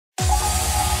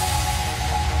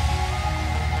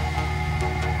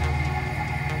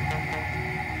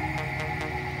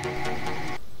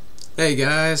Hey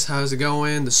guys, how's it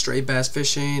going? The straight bass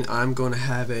fishing. I'm going to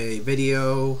have a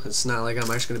video. It's not like I'm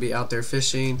actually going to be out there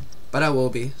fishing, but I will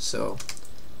be, so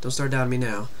don't start doubting me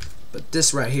now. But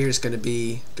this right here is going to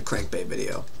be the crankbait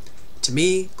video. To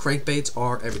me, crankbaits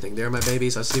are everything. They're my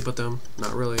babies. I sleep with them.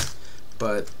 Not really.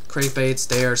 But crankbaits,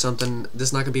 they are something. This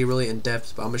is not going to be really in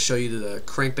depth, but I'm going to show you the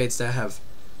crankbaits that have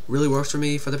really worked for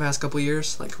me for the past couple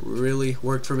years. Like, really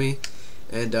worked for me.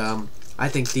 And I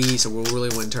think these will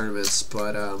really win tournaments.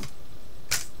 But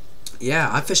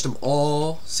yeah, I fished them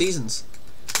all seasons.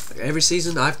 Like, every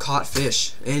season I've caught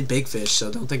fish and big fish,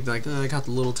 so don't think like, oh, I caught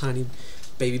the little tiny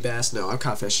baby bass. No, I've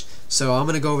caught fish. So I'm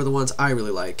gonna go over the ones I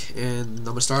really like, and I'm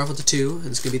gonna start off with the two,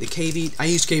 and it's gonna be the KVD. I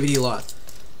use KVD a lot.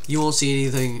 You won't see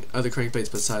anything other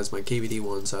crankbaits besides my KVD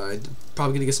ones. I'm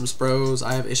probably gonna get some Spros.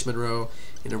 I have Ish Monroe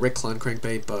and a Rick Clun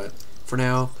crankbait, but for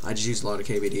now I just use a lot of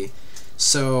KVD.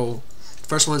 So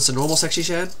first one's the normal sexy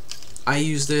shad. I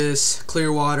use this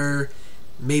clear water,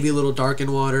 maybe a little dark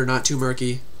in water, not too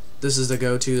murky. This is the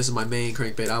go-to. This is my main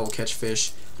crankbait. I will catch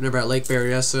fish. Whenever at Lake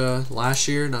Berryessa last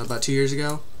year, not about 2 years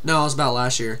ago. No, it was about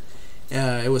last year.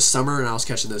 It was summer and I was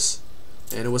catching this,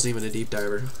 and it wasn't even a deep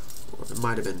diver, or it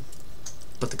might have been.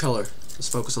 But the color. Let's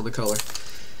focus on the color.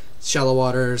 Shallow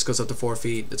waters goes up to 4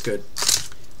 feet. It's good.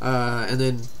 And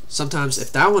then sometimes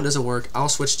if that one doesn't work, I'll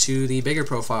switch to the bigger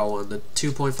profile one, the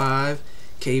 2.5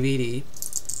 KVD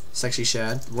sexy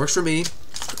shad. Works for me.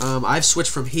 I've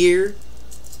switched from here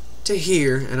to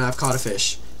here, and I've caught a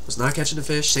fish. Was not catching a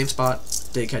fish, same spot,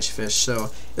 did catch a fish.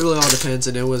 So it really all depends,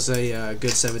 and it was a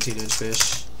good 17-inch fish.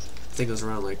 I think it was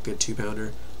around like a good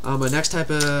 2-pounder. My next type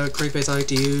of crankbaits I like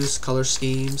to use, color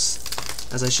schemes,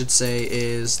 as I should say,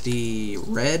 is the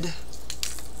red.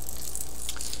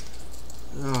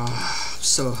 Oh, I'm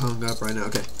so hung up right now.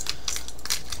 Okay,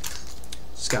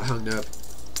 just got hung up.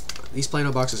 These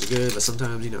Plano boxes are good, but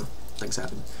sometimes, you know, things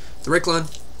happen. The Rick Clun,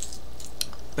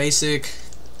 basic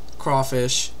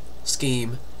crawfish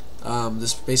scheme.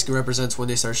 This basically represents when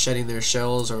they start shedding their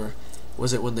shells, or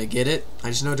was it when they get it? I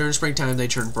just know during springtime they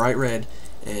turn bright red,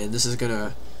 and this is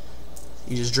gonna,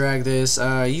 you just drag this,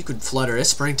 you could flutter. It's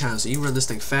springtime, so you run this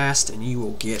thing fast and you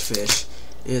will get fish.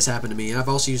 It has happened to me. And I've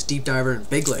also used deep diver and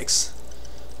big lakes.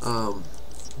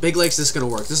 Big lakes, this is gonna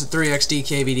work. This is a 3XD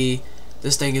KVD.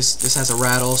 This has a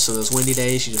rattle, so those windy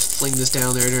days, you just fling this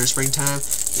down there during springtime,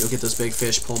 you'll get those big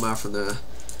fish, pull them out from the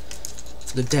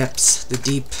depths, the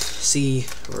deep sea,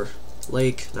 or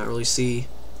lake, not really sea.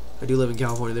 I do live in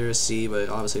California, there is sea, but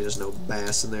obviously there's no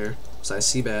bass in there, besides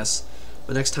sea bass.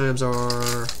 My next types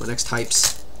are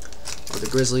the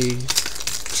grizzly,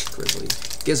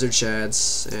 gizzard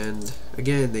shads, and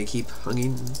again, they keep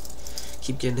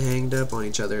getting hanged up on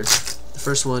each other. The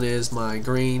first one is my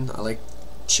green. I like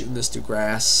shooting this through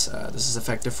grass. This is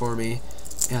effective for me.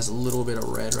 It has a little bit of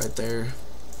red right there,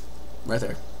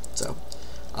 so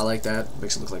I like that.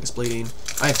 Makes it look like it's bleeding.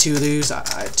 I have two of these.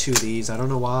 I have two of these. I don't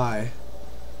know why.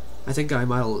 I think I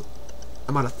might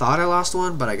have thought I lost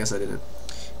one, but I guess I didn't.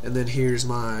 And then here's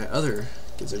my other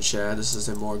gizzard shad. This is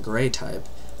a more gray type.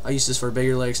 I use this for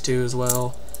bigger lakes too as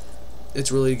well.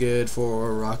 It's really good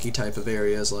for rocky type of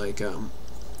areas, like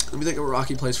let me think of a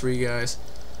rocky place for you guys.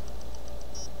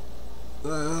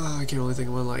 I can't really think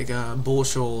of one, like Bull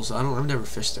Shoals. I've never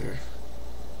fished there.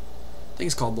 I think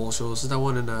it's called Bull Shoals. Is that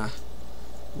one in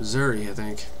Missouri, I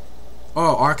think.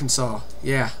 Oh, Arkansas.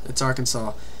 Yeah, it's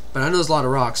Arkansas. But I know there's a lot of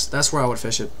rocks. That's where I would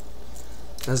fish it.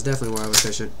 That's definitely where I would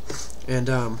fish it. And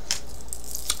I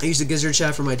use the gizzard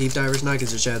shad for my deep divers. Not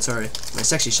gizzard shad, sorry. My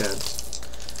sexy shad.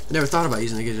 I never thought about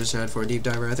using the gizzard shad for a deep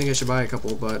diver. I think I should buy a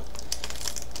couple, but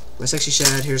my sexy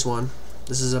shad, here's one.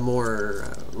 This is a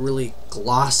more really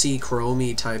glossy,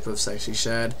 chromy type of sexy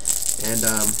shad, and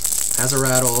has a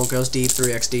rattle, goes deep,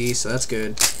 3XD, so that's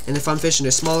good. And if I'm fishing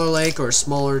a smaller lake or a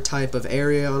smaller type of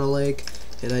area on a lake,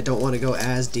 and I don't want to go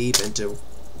as deep into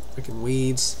freaking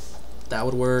weeds, that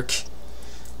would work.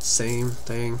 Same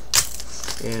thing.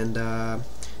 And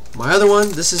my other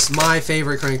one, this is my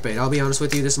favorite crankbait. I'll be honest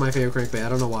with you, this is my favorite crankbait. I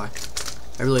don't know why.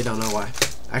 I really don't know why.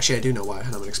 Actually, I do know why, and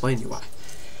I'm going to explain to you why.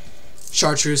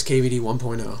 Chartreuse KVD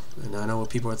 1.0, and I know what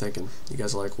people are thinking. You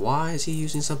guys are like, why is he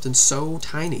using something so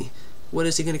tiny? What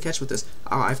is he going to catch with this?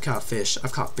 Oh, I've caught fish.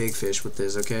 I've caught big fish with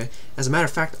this, okay? As a matter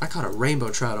of fact, I caught a rainbow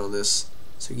trout on this.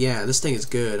 So yeah, this thing is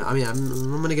good. I mean, I'm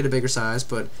going to get a bigger size,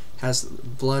 but has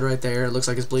blood right there. It looks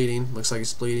like it's bleeding. Looks like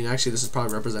it's bleeding. Actually, this is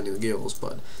probably representing the gills,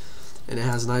 but... And it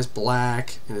has a nice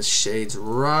black, and it shades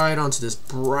right onto this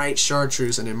bright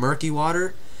chartreuse, and in murky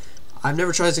water... I've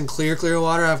never tried this in clear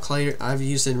water. I've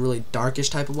used it in really darkish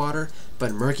type of water,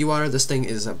 but in murky water, this thing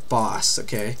is a boss,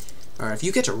 okay? Alright, if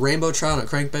you catch a rainbow trout on a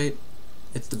crankbait,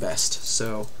 it's the best.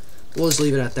 So, we'll just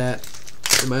leave it at that.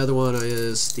 And my other one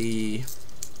is the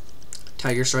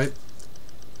tiger stripe.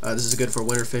 This is good for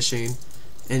winter fishing,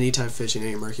 any type of fishing,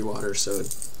 any murky water. So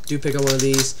do pick up one of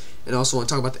these. And also want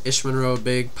to talk about the Ish Monroe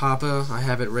Big Papa. I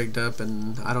have it rigged up,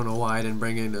 and I don't know why I didn't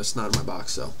bring it. It's not in my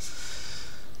box, so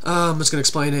I'm just gonna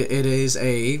explain it. It is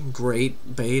a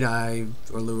great bait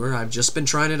or lure. I've just been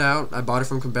trying it out. I bought it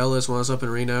from Cabela's when I was up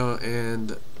in Reno,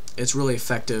 and it's really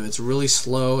effective. It's really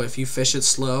slow. If you fish it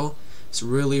slow, it's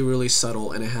really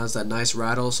subtle, and it has that nice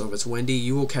rattle. So if it's windy,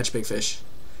 you will catch big fish.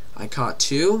 I caught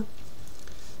 2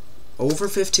 over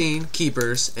 15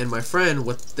 keepers, and my friend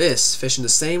with this fishing the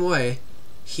same way,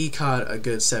 he caught a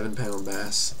good 7-pound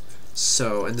bass.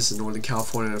 So, and this is Northern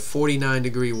California,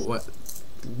 49-degree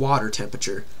water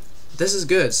temperature. This is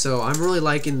good. So I'm really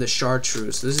liking the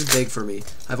chartreuse. This is big for me.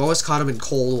 I've always caught them in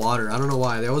cold water. I don't know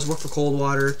why. They always work for cold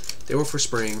water. They work for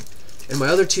spring. And my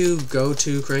other 2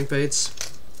 go-to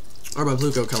crankbaits are my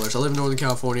bluegill colors. I live in Northern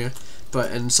California,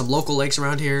 but in some local lakes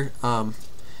around here,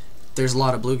 there's a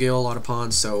lot of bluegill, a lot of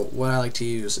ponds. So what I like to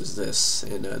use is this,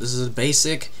 and this is a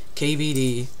basic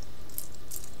KVD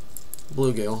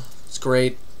bluegill. It's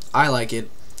great. I like it.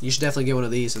 You should definitely get one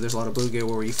of these if there's a lot of bluegill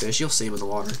where you fish. You'll see them in the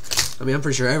water. I mean, I'm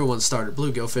pretty sure everyone started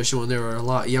bluegill fishing when they were a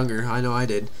lot younger. I know I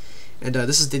did. And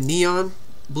this is the neon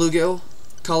bluegill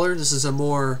color. This is a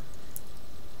more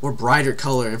brighter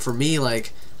color. And for me,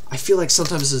 like, I feel like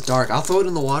sometimes this is dark. I'll throw it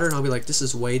in the water and I'll be like, this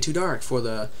is way too dark for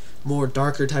the more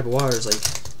darker type of waters. Like,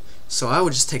 so I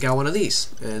would just take out one of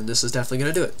these, and this is definitely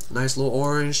gonna do it. Nice little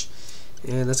orange,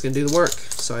 and that's gonna do the work.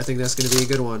 So I think that's gonna be a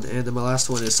good one. And then my last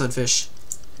one is sunfish.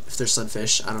 If there's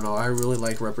sunfish, I don't know. I really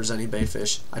like representing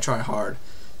baitfish. I try hard.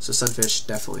 So sunfish,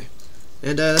 definitely.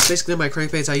 And that's basically my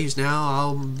crankbaits I use now.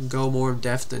 I'll go more in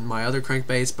depth in my other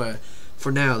crankbaits, but for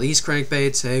now, these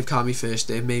crankbaits, they've caught me fish.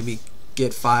 They've made me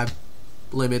get 5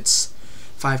 limits,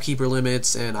 5 keeper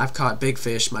limits, and I've caught big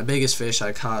fish. My biggest fish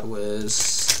I caught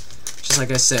was, just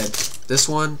like I said, this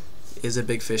one is a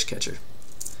big fish catcher.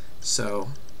 So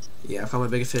yeah, I've caught my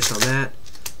biggest fish on that.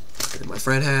 And my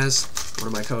friend has one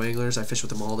of my co-anglers. I fish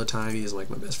with him all the time. He's like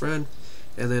my best friend.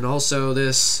 And then also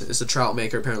this is a trout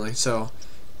maker apparently. So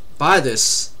buy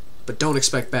this, but don't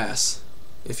expect bass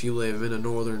if you live in a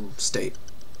northern state.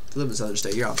 If you live in a southern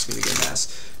state, you're obviously gonna get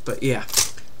bass. But yeah.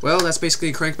 Well, that's basically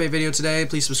a crankbait video today.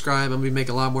 Please subscribe. I'm going to be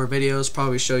making a lot more videos.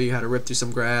 Probably show you how to rip through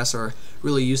some grass or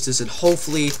really use this. And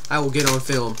hopefully I will get on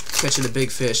film catching a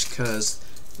big fish, because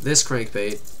this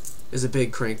crankbait is a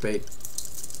big crankbait.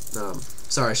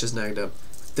 Sorry, it's just nagged up.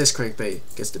 This crankbait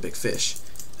gets the big fish,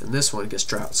 and this one gets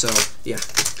trout. So, yeah.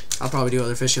 I'll probably do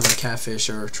other fishing like catfish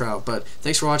or trout. But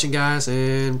thanks for watching, guys,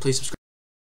 and please subscribe.